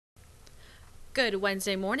Good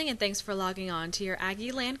Wednesday morning, and thanks for logging on to your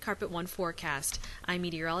Aggie Land Carpet One forecast. I'm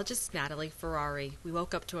meteorologist Natalie Ferrari. We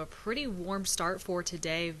woke up to a pretty warm start for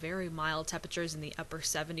today, very mild temperatures in the upper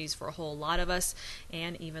 70s for a whole lot of us,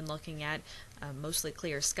 and even looking at mostly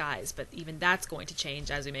clear skies, but even that's going to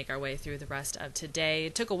change as we make our way through the rest of today.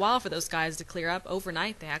 It took a while for those skies to clear up.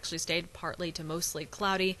 Overnight, they actually stayed partly to mostly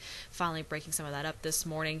cloudy, finally breaking some of that up this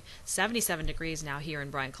morning. 77 degrees now here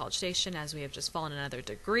in Bryan College Station as we have just fallen another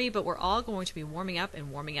degree, but we're all going to be warming up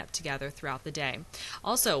and warming up together throughout the day.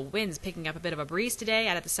 Also, winds picking up a bit of a breeze today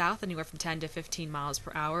out of the south, anywhere from 10 to 15 miles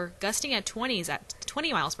per hour, gusting at 20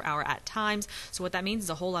 miles per hour at times. So what that means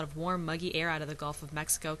is a whole lot of warm, muggy air out of the Gulf of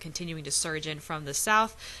Mexico continuing to surge in from the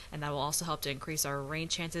south, and that will also help to increase our rain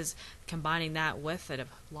chances, combining that with a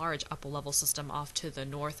large upper level system off to the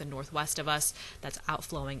north and northwest of us that's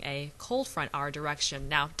outflowing a cold front our direction.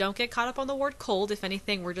 Now, don't get caught up on the word cold. If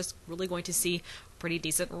anything, we're just really going to see pretty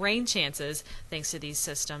decent rain chances thanks to these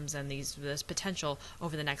systems and this potential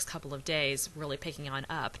over the next couple of days really picking on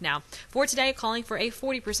up. Now, for today, calling for a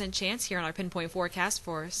 40% chance here on our pinpoint forecast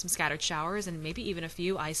for some scattered showers and maybe even a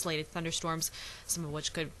few isolated thunderstorms, some of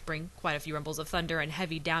which could bring quite a few rumbles of thunder and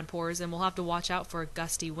heavy downpours, and we'll have to watch out for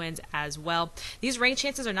gusty winds as well. These rain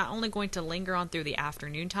chances are not only going to linger on through the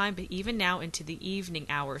afternoon time, but even now into the evening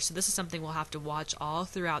hours. So this is something we'll have to watch all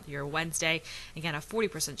throughout your Wednesday. Again, a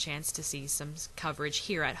 40% chance to see some coverage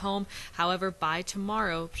here at home. However, by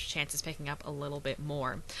tomorrow, chances picking up a little bit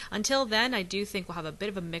more. Until then, I do think we'll have a bit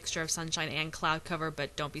of a mixture of sunshine and cloud cover,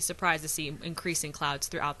 but don't be surprised to see increasing clouds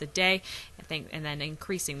throughout the day, and then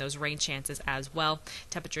increasing those rain chances as well.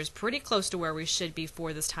 Temperatures pretty close to where we should be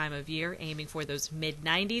for this time of year, aiming for those mid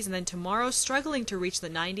 90s, and then tomorrow struggling to reach the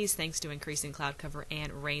 90s thanks to increasing cloud cover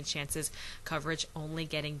and rain chances. Coverage only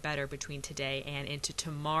getting better between today and into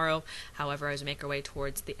tomorrow. However, as we make our way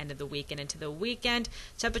towards the end of the week and into the weekend,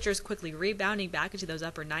 temperatures quickly rebounding back into those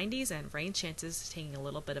upper 90s and rain chances taking a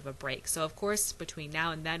little bit of a break. So of course, between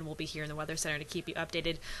now and then, we'll be here in the Weather Center to keep you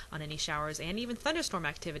updated on any showers and even thunderstorm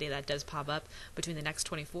activity that does pop up between the next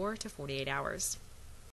 24 to 48 hours.